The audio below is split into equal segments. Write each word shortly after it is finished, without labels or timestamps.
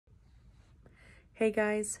Hey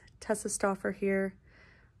guys, Tessa S here.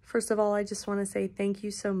 First of all, I just want to say thank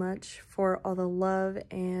you so much for all the love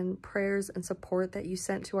and prayers and support that you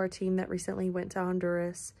sent to our team that recently went to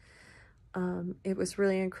Honduras. It was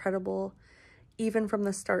really incredible, even from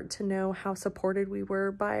the start, to know how supported we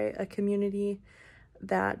were by a community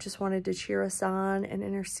that just wanted to cheer us on and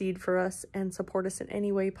intercede for us and support us in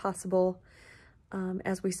any way possible,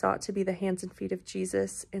 as we sought to be the hands and feet of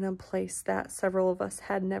Jesus in a place that several of us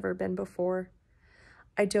had never been before.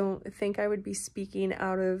 I don't think I would be speaking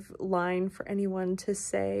out of line for anyone to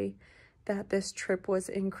say that this trip was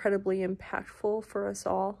incredibly impactful for us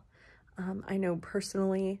all. I know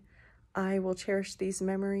personally I will cherish these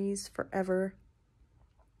memories forever.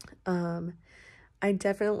 I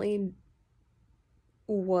definitely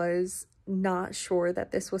was not sure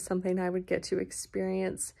that this was something I would get to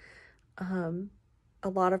experience. A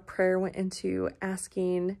lot of prayer went into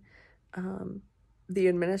asking the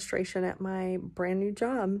administration at my brand new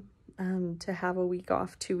job to have a week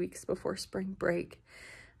off 2 weeks before spring break,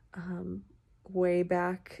 way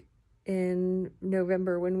back in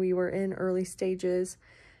November when we were in early stages.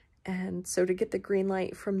 And so to get the green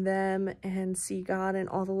light from them and see God in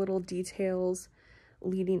all the little details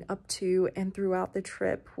leading up to and throughout the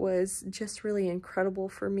trip was just really incredible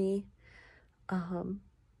for me.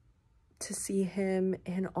 To see him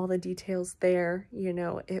in all the details there, you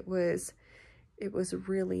know, it was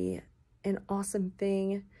really an awesome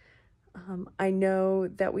thing. I know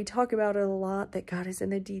that we talk about it a lot, that God is in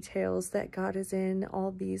the details, that God is in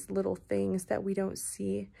all these little things that we don't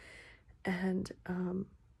see. And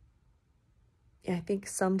I think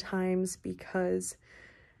sometimes because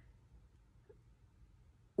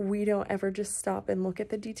we don't ever just stop and look at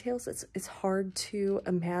the details, it's hard to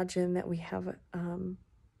imagine that we have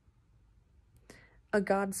a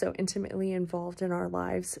God so intimately involved in our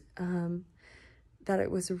lives, that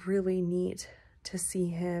it was really neat to see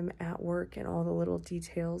him at work in all the little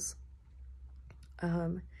details.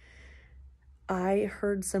 I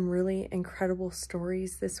heard some really incredible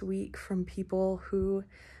stories this week from people who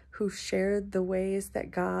shared the ways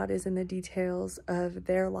that God is in the details of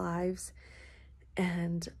their lives.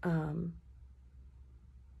 And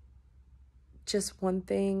just one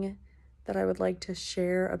thing that I would like to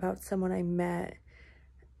share about someone I met,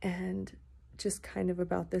 and just kind of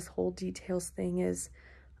about this whole details thing, is,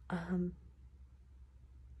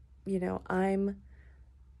 you know, I'm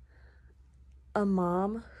a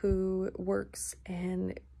mom who works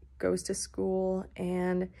and goes to school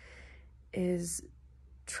and is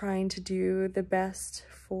trying to do the best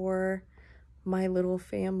for my little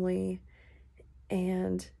family.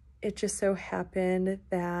 And it just so happened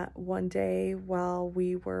that one day while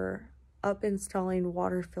we were up installing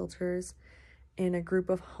water filters in a group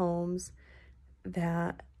of homes,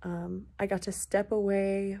 that I got to step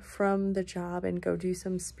away from the job and go do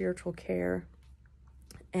some spiritual care.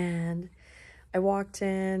 And I walked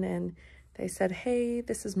in and they said, "Hey,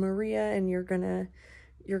 this is Maria, and you're gonna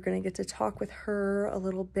get to talk with her a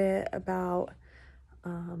little bit about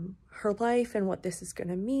her life and what this is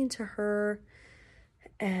gonna mean to her."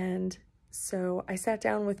 And so I sat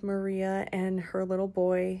down with Maria, and her little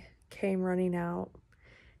boy came running out.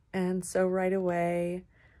 And so right away,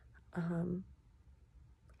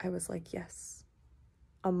 I was like, yes,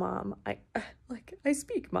 a mom. I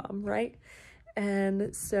speak mom, right?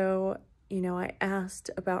 And so, you know, I asked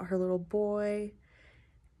about her little boy,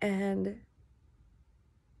 and,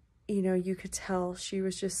 you know, you could tell she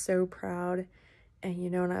was just so proud. And, you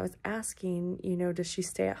know, and I was asking, you know, does she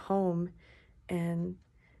stay at home? And,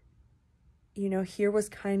 you know, here was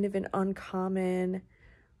kind of an uncommon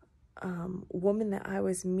woman that I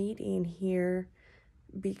was meeting here,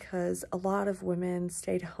 because a lot of women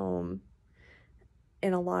stayed home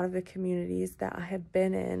in a lot of the communities that I had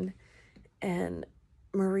been in. And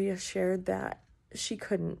Maria shared that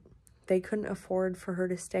they couldn't afford for her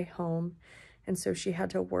to stay home. And so she had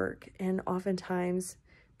to work. And oftentimes,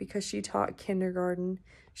 because she taught kindergarten,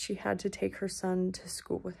 she had to take her son to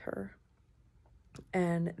school with her.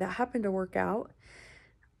 And that happened to work out.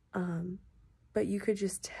 But you could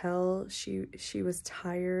just tell she was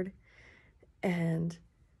tired. And,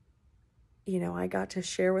 you know, I got to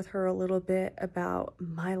share with her a little bit about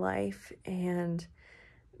my life and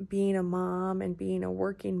being a mom and being a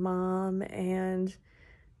working mom and,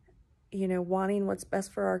 you know, wanting what's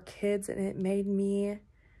best for our kids. And it made me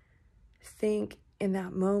think in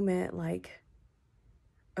that moment, like,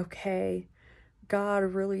 okay, God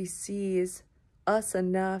really sees us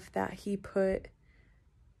enough that he put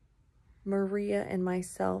Maria and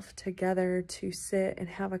myself together to sit and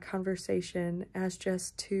have a conversation as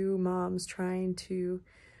just two moms trying to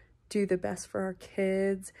do the best for our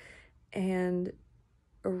kids. And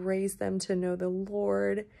raise them to know the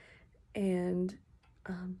Lord, and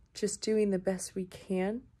just doing the best we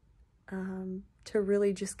can to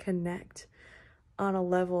really just connect on a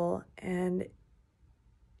level. And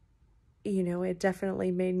it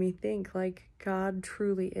definitely made me think, like, God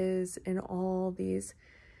truly is in all these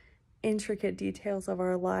intricate details of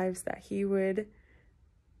our lives, that he would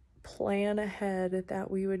plan ahead,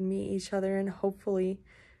 that we would meet each other and hopefully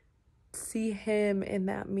see him in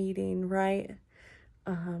that meeting, right?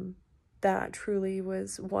 That truly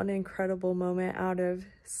was one incredible moment out of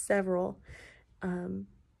several. And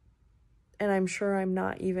I'm sure I'm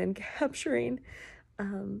not even capturing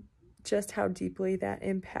just how deeply that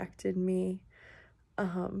impacted me.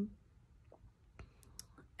 And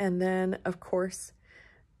then, of course,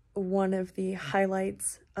 one of the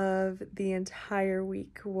highlights of the entire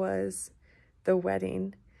week was the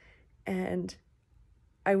wedding. And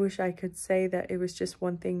I wish I could say that it was just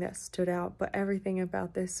one thing that stood out, but everything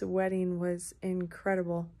about this wedding was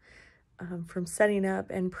incredible. From setting up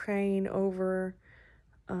and praying over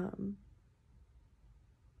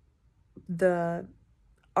the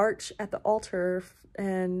arch at the altar,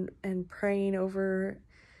 and praying over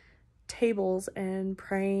tables, and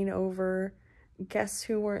praying over guests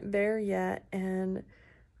who weren't there yet, and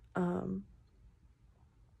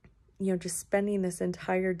just spending this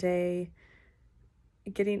entire day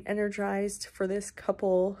getting energized for this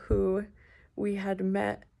couple who we had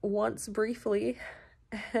met once briefly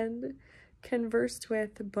and conversed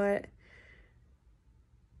with. But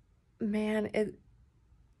man,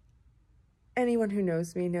 anyone who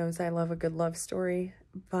knows me knows I love a good love story,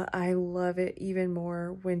 but I love it even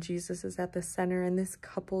more when Jesus is at the center, and this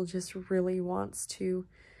couple just really wants to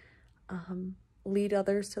lead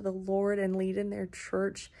others to the Lord and lead in their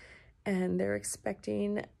church, and they're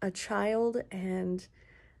expecting a child, and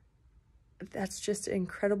that's just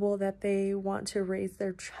incredible that they want to raise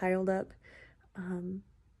their child up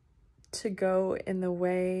to go in the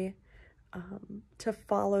way, to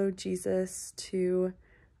follow Jesus, to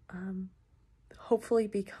hopefully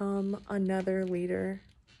become another leader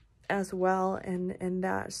as well. And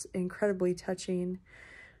that's incredibly touching,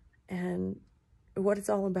 and what it's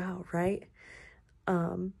all about, right?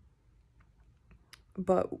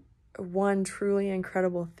 But one truly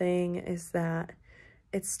incredible thing is that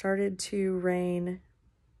it started to rain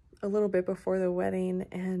a little bit before the wedding,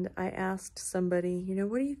 and I asked somebody,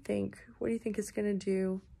 what do you think? What do you think it's going to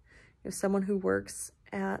do? Someone who works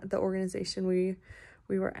at the organization we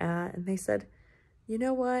were at, and they said, you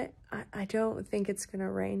know what? I don't think it's going to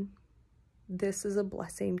rain. This is a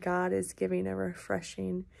blessing. God is giving a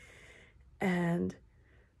refreshing. And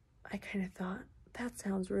I kind of thought, that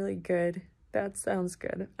sounds really good. That sounds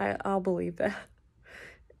good. I'll believe that.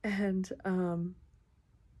 And,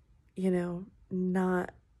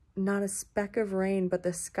 not a speck of rain, but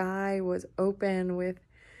the sky was open with,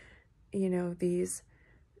 these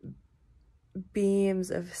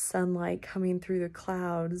beams of sunlight coming through the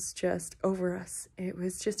clouds just over us. It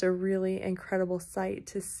was just a really incredible sight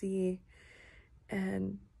to see.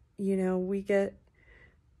 And, we get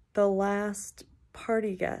the last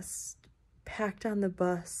party guests packed on the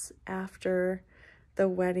bus after the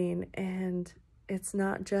wedding, and it's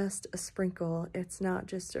not just a sprinkle, it's not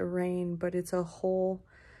just a rain, but it's a whole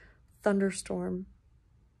thunderstorm,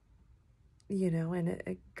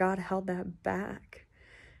 and God held that back.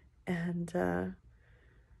 And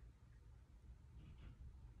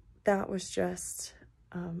that was just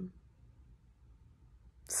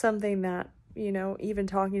something that, even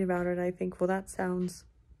talking about it, I think, well, that sounds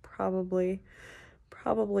probably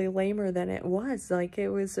lamer than it was. Like, it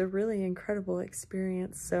was a really incredible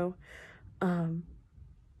experience. So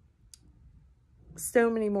so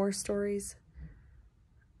many more stories,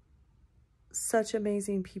 such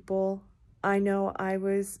amazing people. I know I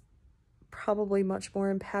was probably much more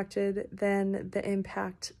impacted than the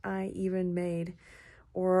impact I even made,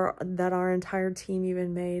 or that our entire team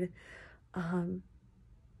even made.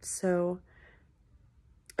 So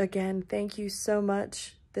again, thank you so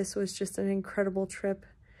much. This was just an incredible trip.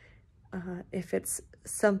 If it's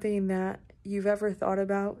something that you've ever thought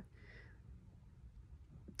about,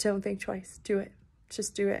 don't think twice. Do it.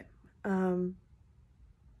 Just do it.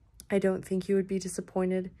 I don't think you would be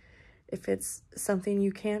disappointed if it's something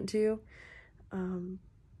you can't do.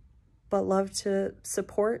 But love to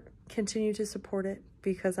continue to support it,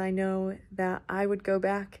 because I know that I would go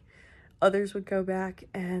back, others would go back,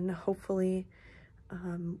 and hopefully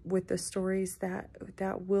with the stories that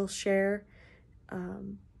we'll share,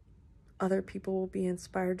 other people will be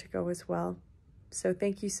inspired to go as well. So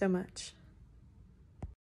thank you so much.